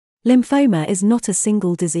Lymphoma is not a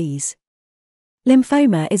single disease.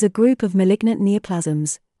 Lymphoma is a group of malignant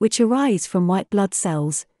neoplasms, which arise from white blood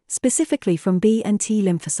cells, specifically from B and T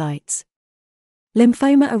lymphocytes.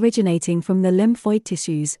 Lymphoma originating from the lymphoid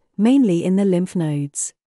tissues, mainly in the lymph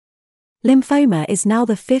nodes. Lymphoma is now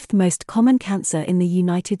the fifth most common cancer in the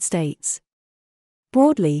United States.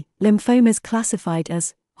 Broadly, lymphomas classified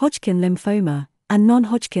as Hodgkin lymphoma and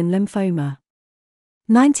non-Hodgkin lymphoma.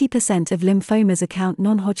 90% of lymphomas account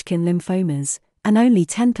non-Hodgkin lymphomas, and only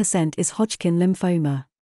 10% is Hodgkin lymphoma.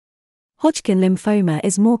 Hodgkin lymphoma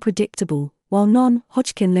is more predictable, while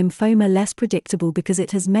non-Hodgkin lymphoma less predictable because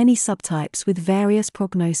it has many subtypes with various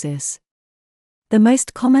prognosis. The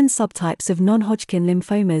most common subtypes of non-Hodgkin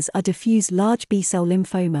lymphomas are diffuse large B-cell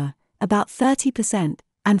lymphoma, about 30%,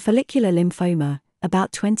 and follicular lymphoma,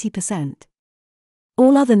 about 20%.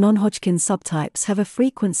 All other non-Hodgkin subtypes have a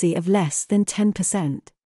frequency of less than 10%.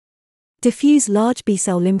 Diffuse large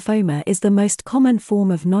B-cell lymphoma is the most common form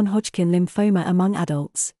of non-Hodgkin lymphoma among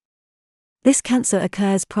adults. This cancer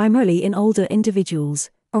occurs primarily in older individuals,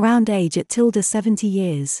 around age at 70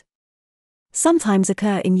 years. Sometimes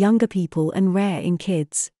occur in younger people and rare in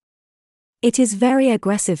kids. It is a very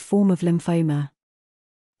aggressive form of lymphoma.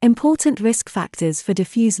 Important risk factors for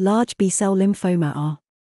diffuse large B-cell lymphoma are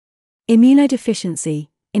immunodeficiency,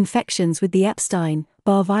 infections with the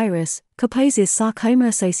Epstein-Barr virus, Kaposi's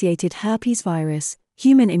sarcoma-associated herpes virus,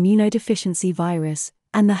 human immunodeficiency virus,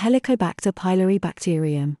 and the Helicobacter pylori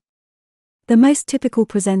bacterium. The most typical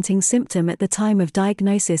presenting symptom at the time of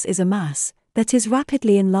diagnosis is a mass that is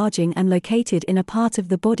rapidly enlarging and located in a part of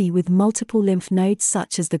the body with multiple lymph nodes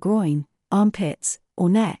such as the groin, armpits, or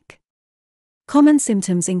neck. Common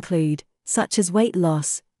symptoms include, such as weight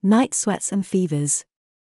loss, night sweats and fevers.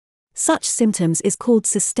 Such symptoms is called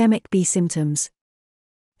systemic B symptoms.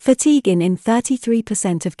 Fatigue in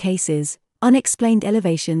 33% of cases, unexplained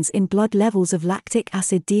elevations in blood levels of lactic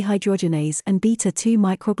acid dehydrogenase and beta-2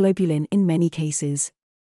 microglobulin in many cases.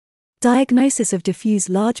 Diagnosis of diffuse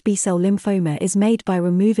large B-cell lymphoma is made by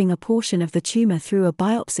removing a portion of the tumor through a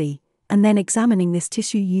biopsy, and then examining this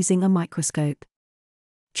tissue using a microscope.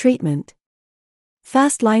 Treatment.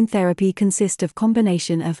 First-line therapy consists of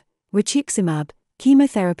combination of rituximab,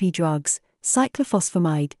 chemotherapy drugs,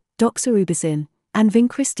 cyclophosphamide, doxorubicin, and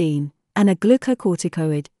vincristine, and a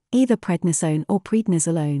glucocorticoid, either prednisone or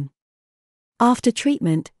prednisolone. After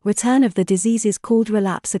treatment, return of the diseases called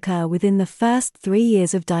relapse occur within the first 3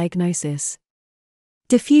 years of diagnosis.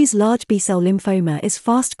 Diffuse large B-cell lymphoma is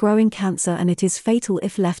fast-growing cancer and it is fatal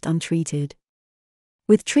if left untreated.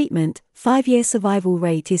 With treatment, 5-year survival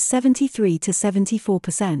rate is 73 to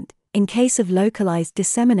 74%, in case of localized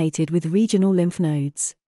disseminated with regional lymph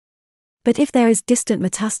nodes. But if there is distant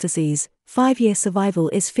metastases, 5-year survival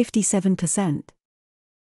is 57%.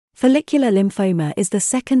 Follicular lymphoma is the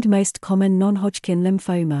second most common non-Hodgkin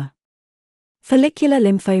lymphoma. Follicular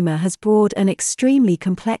lymphoma has broad and extremely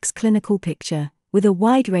complex clinical picture, with a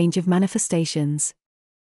wide range of manifestations.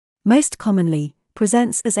 Most commonly,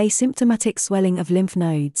 presents as asymptomatic swelling of lymph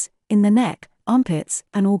nodes, in the neck, armpits,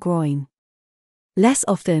 and/or groin. Less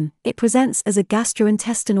often, it presents as a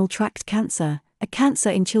gastrointestinal tract cancer, a cancer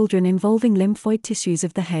in children involving lymphoid tissues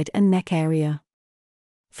of the head and neck area.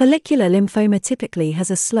 Follicular lymphoma typically has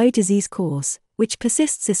a slow disease course, which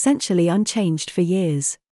persists essentially unchanged for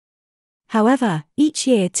years. However, each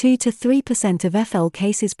year 2 to 3% of FL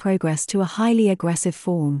cases progress to a highly aggressive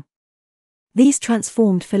form. These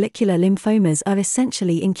transformed follicular lymphomas are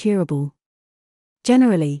essentially incurable.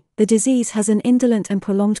 Generally, the disease has an indolent and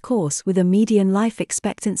prolonged course with a median life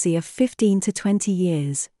expectancy of 15 to 20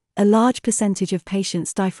 years. A large percentage of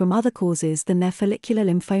patients die from other causes than their follicular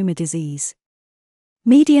lymphoma disease.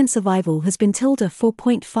 Median survival has been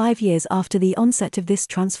 4.5 years after the onset of this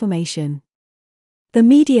transformation. The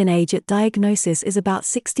median age at diagnosis is about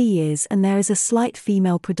 60 years and there is a slight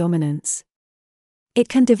female predominance. It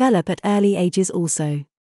can develop at early ages also.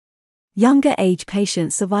 Younger age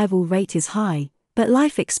patients' survival rate is high, but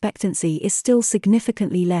life expectancy is still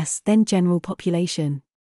significantly less than general population.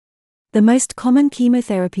 The most common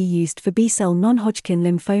chemotherapy used for B-cell non-Hodgkin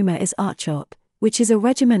lymphoma is R-CHOP, which is a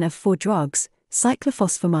regimen of 4 drugs,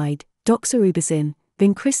 cyclophosphamide, doxorubicin,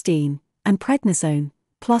 vincristine, and prednisone,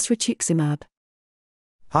 plus rituximab.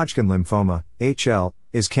 Hodgkin lymphoma, HL,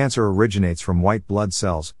 is cancer originates from white blood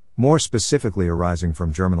cells, more specifically arising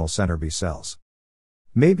from germinal center B cells.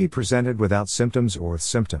 May be presented without symptoms or with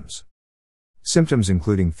symptoms. Symptoms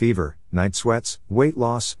including fever, night sweats, weight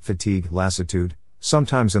loss, fatigue, lassitude,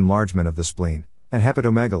 sometimes enlargement of the spleen, and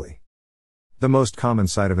hepatomegaly. The most common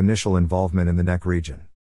site of initial involvement in the neck region.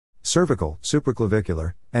 Cervical,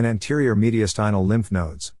 supraclavicular, and anterior mediastinal lymph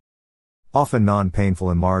nodes. Often non-painful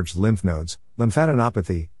enlarged lymph nodes,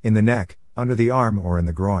 lymphadenopathy, in the neck, under the arm or in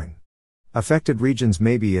the groin. Affected regions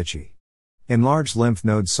may be itchy. Enlarged lymph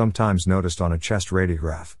nodes sometimes noticed on a chest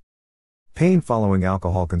radiograph. Pain following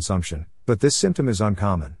alcohol consumption, but this symptom is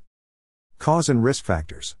uncommon. Cause and risk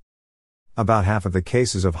factors. About half of the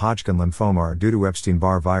cases of Hodgkin lymphoma are due to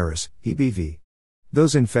Epstein-Barr virus, EBV.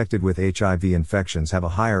 Those infected with HIV infections have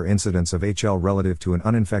a higher incidence of HL relative to an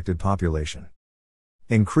uninfected population.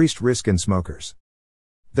 Increased risk in smokers.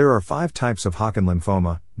 There are 5 types of Hodgkin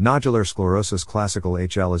lymphoma. Nodular sclerosis classical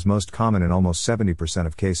HL is most common in almost 70%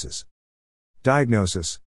 of cases.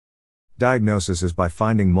 Diagnosis. Diagnosis is by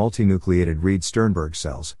finding multinucleated Reed-Sternberg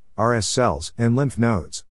cells, RS cells, in lymph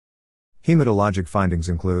nodes. Hematologic findings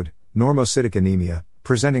include normocytic anemia,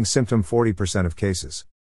 presenting symptom 40% of cases.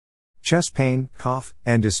 Chest pain, cough,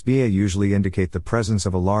 and dyspnea usually indicate the presence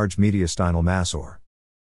of a large mediastinal mass or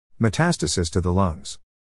metastasis to the lungs.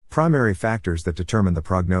 Primary factors that determine the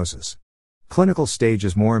prognosis. Clinical stage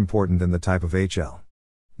is more important than the type of HL.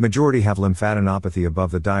 Majority have lymphadenopathy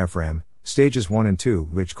above the diaphragm, stages 1 and 2,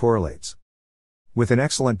 which correlates with an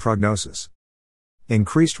excellent prognosis.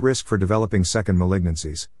 Increased risk for developing second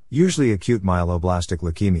malignancies, usually acute myeloblastic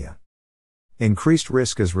leukemia. Increased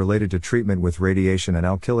risk is related to treatment with radiation and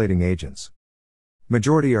alkylating agents.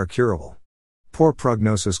 Majority are curable. Poor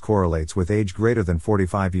prognosis correlates with age greater than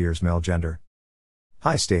 45 years, male gender.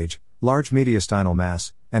 High stage, large mediastinal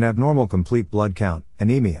mass, and abnormal complete blood count,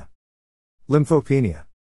 anemia. Lymphopenia.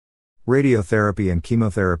 Radiotherapy and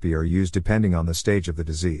chemotherapy are used depending on the stage of the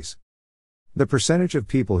disease. The percentage of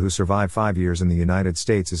people who survive 5 years in the United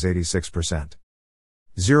States is 86%.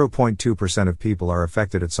 0.2% of people are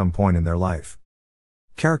affected at some point in their life.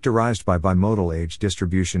 Characterized by bimodal age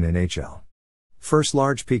distribution in HL. First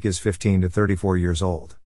large peak is 15 to 34 years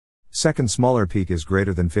old. Second smaller peak is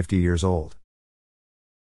greater than 50 years old.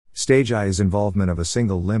 Stage I is involvement of a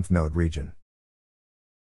single lymph node region.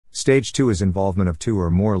 Stage 2 is involvement of 2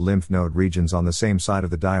 or more lymph node regions on the same side of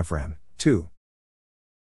the diaphragm, 2.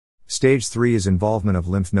 Stage 3 is involvement of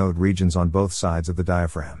lymph node regions on both sides of the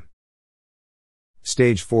diaphragm.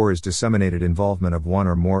 Stage 4 is disseminated involvement of 1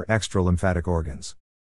 or more extralymphatic organs.